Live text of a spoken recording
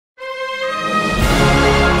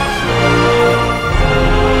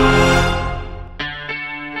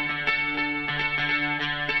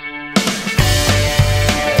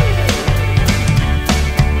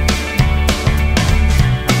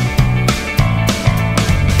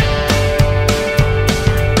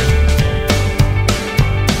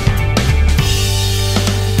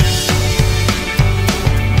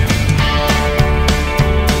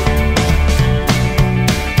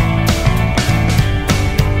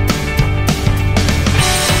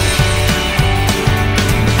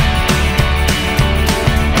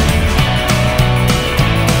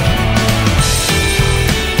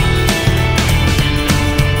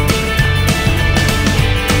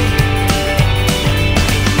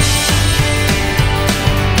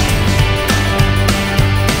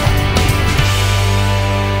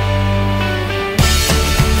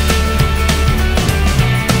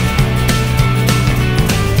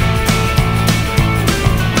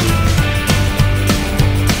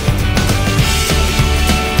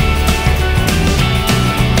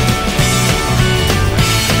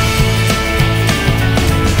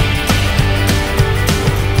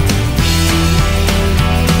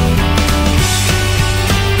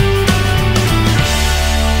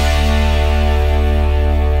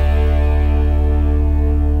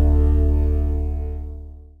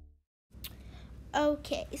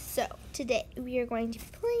going to be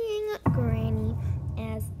playing Granny,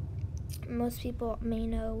 as most people may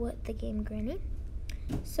know the game Granny.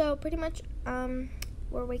 So pretty much,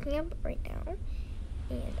 we're waking up right now,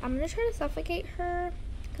 and I'm gonna try to suffocate her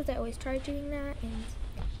because I always try doing that, and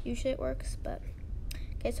usually it works. But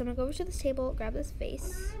okay, so I'm gonna go over to this table, grab this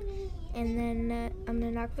vase, and then I'm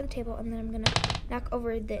gonna knock over the table, and then I'm gonna knock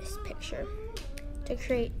over this picture to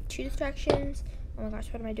create 2 distractions. Oh my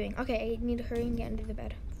gosh, what am I doing? Okay, I need to hurry and get under the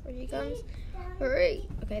bed before she comes. Hurry!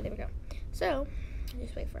 Okay, there we go. So,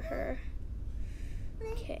 just wait for her.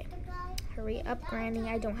 Okay, hurry up, Granny.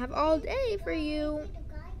 I don't have all day for you.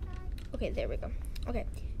 Okay, there we go. Okay,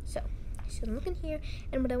 so she's gonna look in here,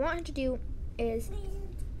 and what I want her to do is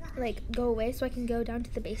like go away so I can go down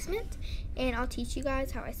to the basement, and I'll teach you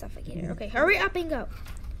guys how I suffocate her. Okay, hurry up and go.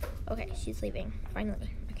 Okay, she's leaving finally.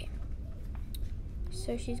 Okay,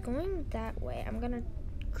 so she's going that way. I'm gonna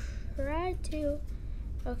try to.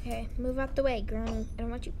 Okay, move out the way, Granny. I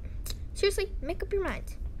don't want you. Seriously, make up your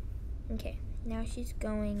mind. Okay, now she's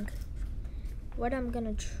going. What I'm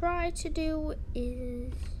gonna try to do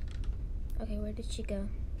is. Okay, where did she go?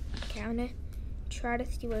 Okay, I'm gonna try to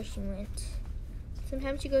see where she went.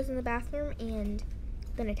 Sometimes she goes in the bathroom and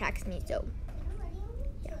then attacks me, so.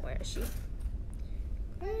 Yeah, where is she?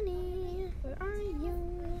 Granny, where are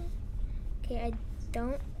you? Okay, I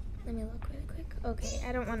don't. Let me look really quick. Okay,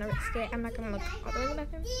 I don't want to risk it. I'm not gonna look all the way in the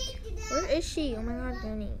bathroom. Where is she? Oh my god,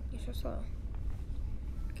 Granny, you're so slow.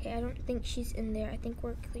 Okay, I don't think she's in there. I think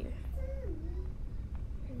we're clear.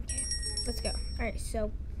 Okay, let's go. Alright,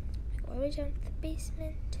 so all the way down to the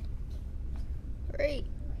basement. Great.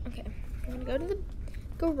 Okay, I'm gonna go to the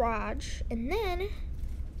garage, and then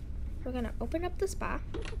we're gonna open up the spa,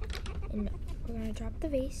 and we're gonna drop the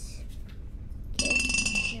vase.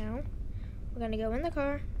 Okay, now we're gonna go in the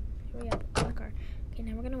car. Hurry up, in the car. Okay,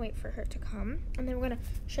 now we're gonna wait for her to come, and then we're gonna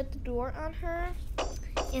shut the door on her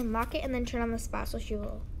and lock it, and then turn on the spa so she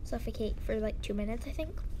will suffocate for like 2 minutes, I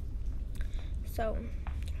think. So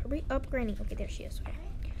hurry up, Granny. Okay, there she is. Okay.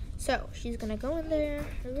 So she's gonna go in there.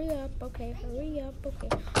 Hurry up. Okay, hurry up. Okay.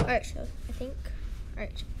 Alright, so I think.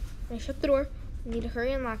 Alright, I'm gonna shut the door. We need to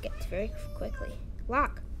hurry and lock it very quickly.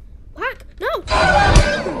 Lock. Lock! No!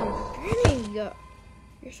 Granny!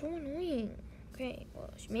 You're so annoying. Okay, well,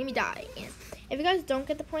 she made me die. And if you guys don't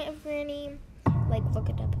get the point of Granny, like, look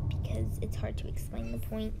it up because it's hard to explain the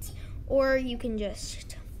point. Or you can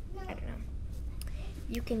just, I don't know.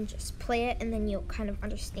 You can just play it and then you'll kind of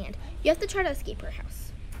understand. You have to try to escape her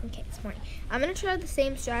house. Okay, it's morning. I'm gonna try the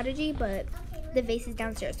same strategy, but the vase is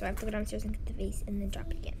downstairs, so I have to go downstairs and get the vase and then drop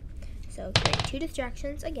it again. So create 2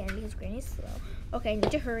 distractions again because Granny's slow. Okay, I need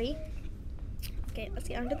to hurry. Okay, let's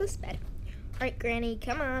get under this bed. All right, Granny,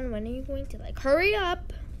 come on. When are you going to hurry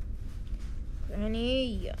up?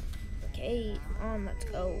 Granny. Okay, come on, let's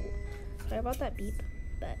go. Sorry about that beep,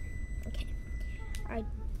 but okay.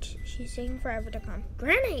 She's taking forever to come.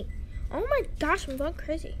 Granny! Oh my gosh, I'm going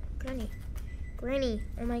crazy. Granny,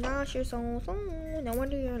 oh my gosh, you're so slow. No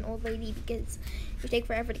wonder you're an old lady because you take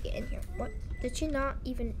forever to get in here. What? Did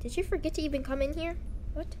she forget to even come in here?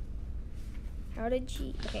 What? How did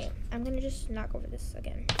she? Okay, I'm gonna just knock over this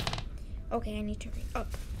again. Okay, I need to hurry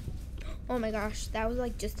up. Oh my gosh, that was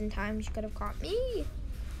like just in time. She could have caught me.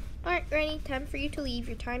 All right, Granny, time for you to leave.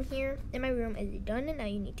 Your time here in my room is done, and now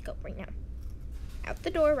you need to go right now. Out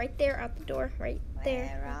the door, right there, out the door, right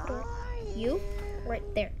there. Out the door. You? Right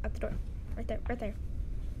there, out the door. Right there.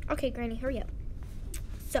 Okay, Granny, hurry up.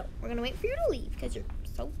 So, we're gonna wait for you to leave because you're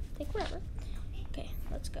so take forever. Okay,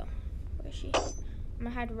 let's go. Where is she? I'm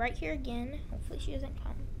gonna hide right here again. Hopefully she doesn't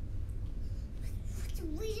come.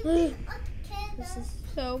 This is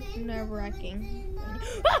so nerve-wracking.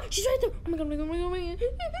 Ah, she's right there. Oh my god.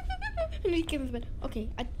 I need to get in the bed. Okay,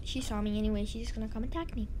 she saw me anyway. She's just gonna come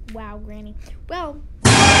attack me. Wow, Granny. Well.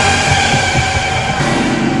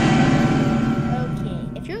 Okay,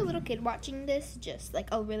 if you're a little kid watching this, just like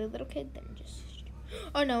a really little kid, then just.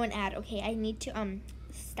 Oh no, an ad. Okay, I need to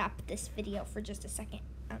stop this video for just a second.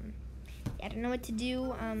 I don't know what to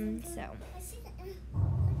do. So.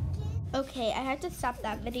 Okay, I had to stop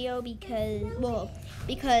that video because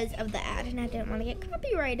of the ad, and I didn't want to get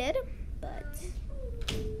copyrighted. But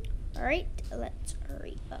alright, let's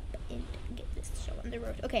hurry up and get this show on the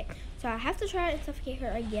road. Okay, so I have to try and suffocate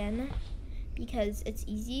her again because it's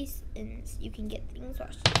easy and you can get things while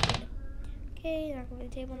she's dead. Okay, knock over the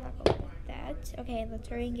table, knock over that. Okay, let's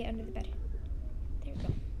hurry and get under the bed. There we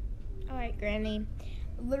go. Alright, Granny.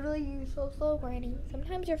 Literally, you're so slow, Granny.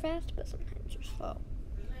 Sometimes you're fast, but sometimes you're slow.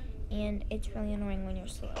 And it's really annoying when you're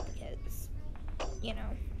slow because, you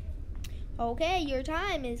know. Okay, your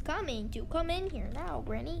time is coming to come in here now,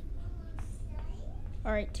 Granny.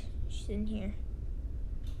 Alright, she's in here.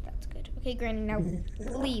 Okay, Granny, now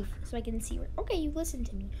leave so I can see where. Okay, you listen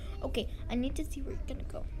to me. Okay, I need to see where you're gonna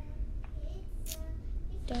go.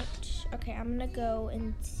 Don't. Okay, I'm gonna go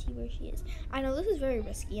and see where she is. I know this is very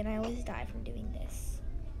risky, and I always die from doing this.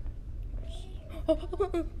 Where is she?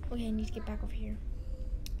 Oh, okay, I need to get back over here.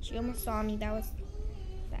 She almost saw me. That was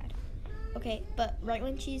bad. Okay, but right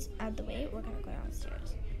when she's out of the way, we're gonna go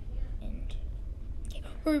downstairs. And okay,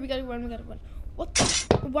 hurry, we gotta run. We gotta run. What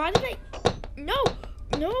the? Why did I? No,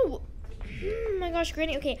 no. Oh my gosh,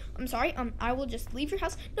 Granny. Okay, I'm sorry. I will just leave your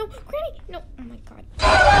house. No, Granny. No. Oh my God.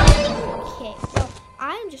 Okay. Well,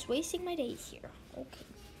 I'm just wasting my days here. Okay.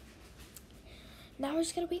 Now we're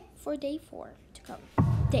just gonna wait for day 4 to come.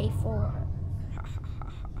 Day 4. Ha ha ha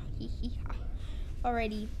ha. Hee hee ha.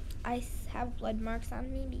 Alrighty. I have blood marks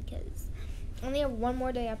on me because I only have one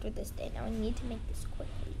more day after this day. Now I need to make this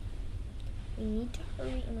quickly. We need to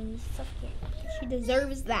hurry and we need to suffocate because she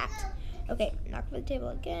deserves that. Okay, knock on the table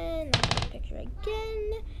again, knock on the picture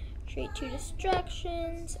again, create 2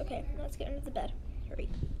 distractions. Okay, let's get under the bed. Hurry.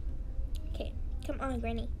 Okay, come on,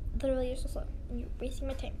 Granny. Literally, you're so slow, and you're wasting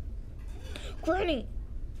my time. Granny!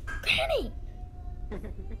 Granny!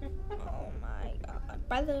 Oh my God.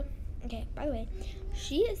 By the way,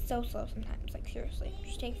 she is so slow sometimes. Like, seriously,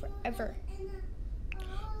 she takes forever.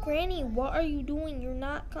 Granny, what are you doing? You're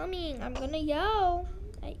not coming. I'm gonna yell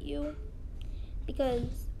at you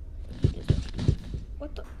because.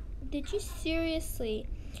 What the? Did you seriously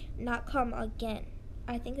not come again?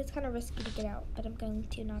 I think it's kind of risky to get out, but I'm going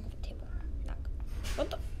to knock on the table. Knock. What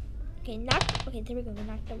the? Okay, knock. Okay, there we go. We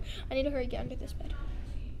knocked over. I need to hurry, get under this bed.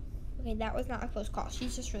 Okay, that was not a close call.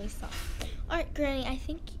 She's just really slow. All right, Granny, I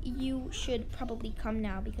think you should probably come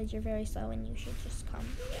now because you're very slow and you should just come.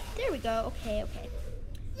 There we go. Okay.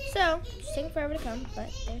 So, she's taking forever to come, but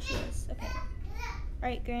there she is. Okay. All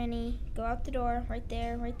right, Granny, go out the door. Right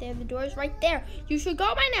there. The door's right there. You should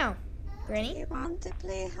go by now. Granny? You want to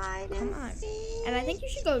play hide Come and on. seek? And I think you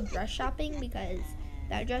should go dress shopping because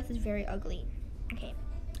that dress is very ugly. Okay.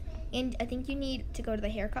 And I think you need to go to the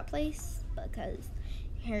haircut place because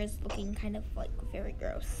your hair is looking kind of like very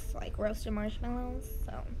gross, like roasted marshmallows.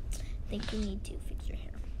 So I think you need to fix your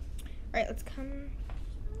hair. All right, let's come.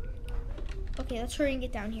 Okay, let's hurry and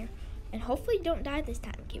get down here. And hopefully don't die this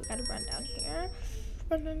time. Okay, we gotta run down here.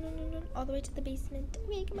 Run, all the way to the basement.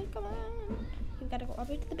 Okay, come on. We gotta go all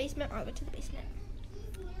the way to the basement,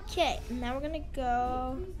 Okay, now we're gonna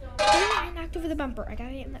go. I knocked over the bumper. I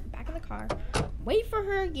gotta get in the back of the car. Wait for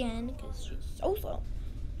her again, because she's so slow.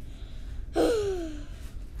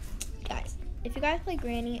 Guys, if you guys play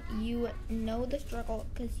Granny, you know the struggle,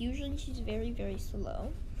 because usually she's very, very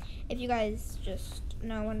slow. If you guys just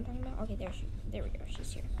know what I'm talking about. Okay, there we go.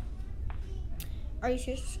 She's here. Are you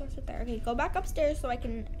serious? Just gonna sit there? Okay, go back upstairs so I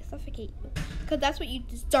can suffocate you. Because that's what you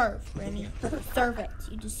deserve, Granny. You deserve it.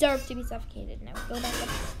 You deserve to be suffocated. Now go back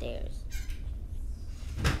upstairs.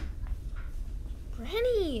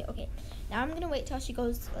 Granny! Okay, now I'm gonna wait till she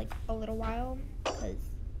goes like a little while. Because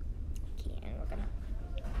we're gonna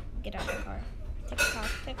get out of the car. TikTok.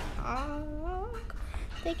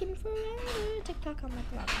 Taking forever. TikTok on my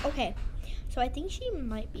clock. Okay. So I think she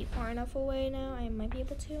might be far enough away now. I might be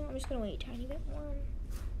able to. I'm just going to wait a tiny bit more.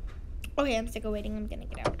 Okay, I'm sick of waiting. I'm going to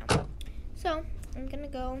get out now. So I'm going to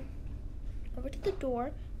go over to the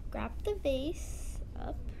door, grab the vase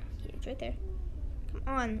up. Okay, it's right there. Come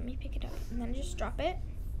on, let me pick it up. And then just drop it.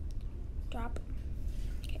 Drop.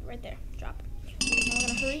 Okay, right there. Drop. Okay, now I'm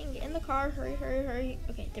going to hurry and get in the car. Hurry.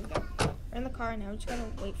 Okay, there we go. We're in the car. Now we're just going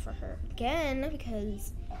to wait for her again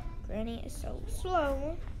because Granny is so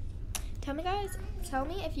slow. Tell me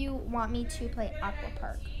if you want me to play Aqua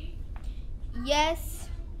Park. Yes.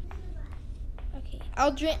 Okay.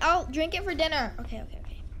 I'll drink it for dinner. Okay.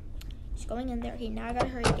 Just going in there. Okay, now I gotta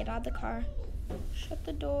hurry, get out of the car. Shut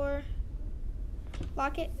the door.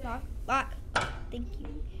 Lock it. Lock. Thank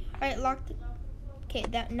you. Alright, lock the. Okay,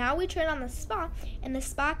 now we turn on the spa, and the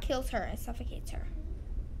spa kills her and suffocates her.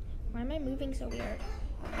 Why am I moving so weird?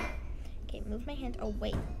 Okay, move my hand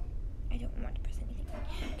away. I don't want to press anything.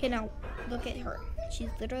 Okay, now look at her. She's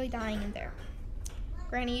literally dying in there.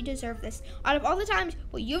 Granny, you deserve this. Out of all the times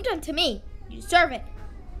what you've done to me, you deserve it.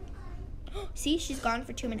 See, she's gone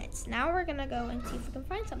for 2 minutes. Now we're gonna go and see if we can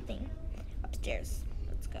find something upstairs.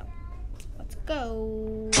 Let's go.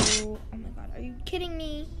 Oh my God, are you kidding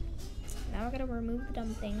me? Now we're gonna remove the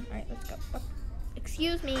dumb thing. All right, let's go. Oh,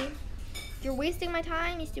 excuse me. You're wasting my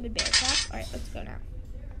time, you stupid bear trap. All right, let's go now.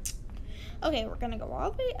 Okay, we're gonna go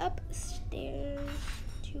all the way upstairs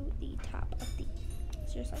to the top of the.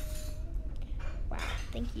 Seriously? Wow,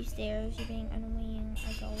 thank you, stairs. You're being annoying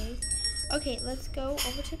as always. Okay, let's go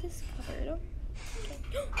over to this cupboard.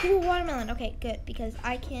 Okay. Ooh, watermelon. Okay, good, because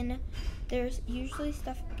I can, there's usually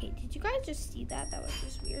stuff. Okay, did you guys just see that? That was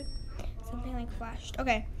just weird. Something like flashed.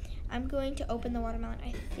 Okay, I'm going to open the watermelon.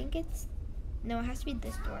 I think it's, no, it has to be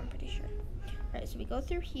this door, I'm pretty sure. All right, so we go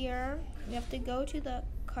through here. We have to go to the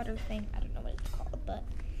cutter thing. I don't know what it's called, but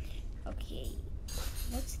okay.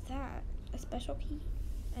 What's that? A special key?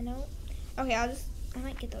 I know. Okay, I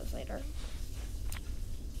might get those later.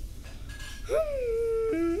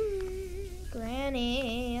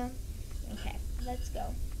 Granny. Okay, let's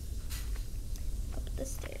go. Up the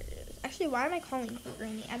stairs. Actually, why am I calling for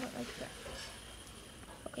Granny? I don't like her.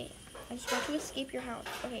 Okay, I just want to escape your house.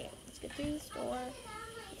 Okay, let's get through this door.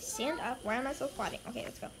 Stand up. Why am I so squatting? Okay,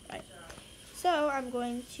 let's go. All right. So I'm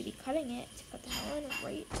going to be cutting it. Put the melon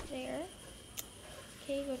right there.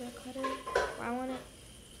 Okay, go to the cutter. Well, I want it.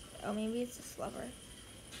 Oh, maybe it's this lever.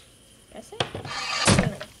 Press it.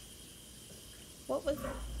 Boom. What was?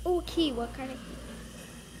 Oh, a key. What kind of key?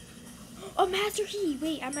 Oh, master key.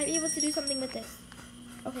 Wait, I might be able to do something with this.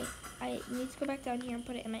 Okay, I need to go back down here and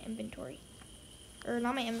put it in my inventory. Or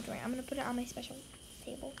not my inventory. I'm gonna put it on my special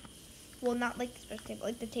table. Well, not like the special table,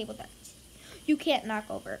 like the table that you can't knock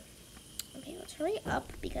over. Okay, let's hurry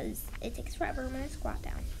up because it takes forever when I squat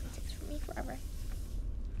down. It takes for me forever.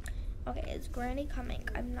 Okay, is Granny coming?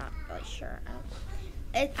 I'm not really sure.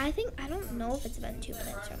 I don't know if it's been 2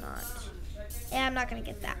 minutes or not. Yeah, I'm not gonna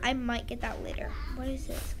get that. I might get that later. What is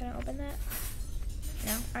this? Can I open that?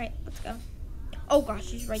 No? Alright, let's go. Oh gosh,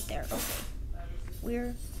 she's right there. Okay.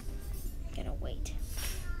 We're gonna wait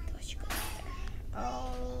until she goes there.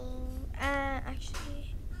 Oh,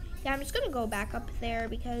 actually, yeah, I'm just gonna go back up there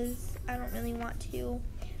because I don't really want to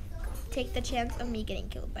take the chance of me getting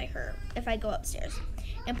killed by her if I go upstairs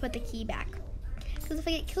and put the key back. Because if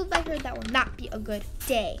I get killed by her, that will not be a good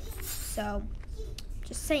day. So,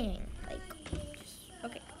 just saying, like,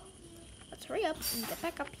 okay. Let's hurry up and get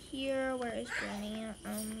back up here. Where is Granny?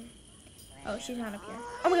 Oh, she's not up here.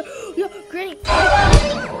 Oh my god, yo, Granny!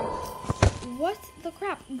 What the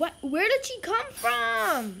crap? What? Where did she come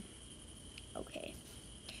from? Okay,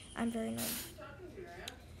 I'm very annoyed.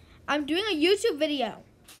 I'm doing a YouTube video.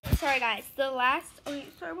 Sorry guys, sorry, what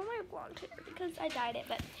am I vlogging here? Because I dyed it,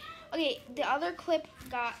 but okay, the other clip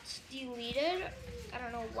got deleted. I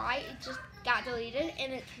don't know why, it just got deleted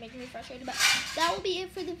and it's making me frustrated, but that will be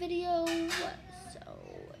it for the video. So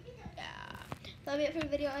yeah, that'll be it for the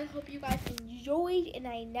video. I hope you guys enjoyed, and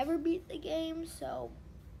I never beat the game, so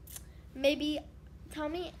maybe tell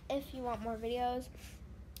me if you want more videos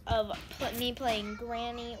of me playing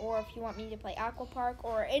Granny, or if you want me to play Aqua Park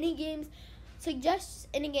or any games. Suggest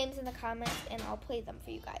any games in the comments and I'll play them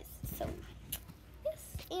for you guys. So yes,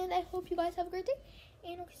 and I hope you guys have a great day,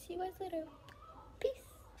 and I'll see you guys later. Peace.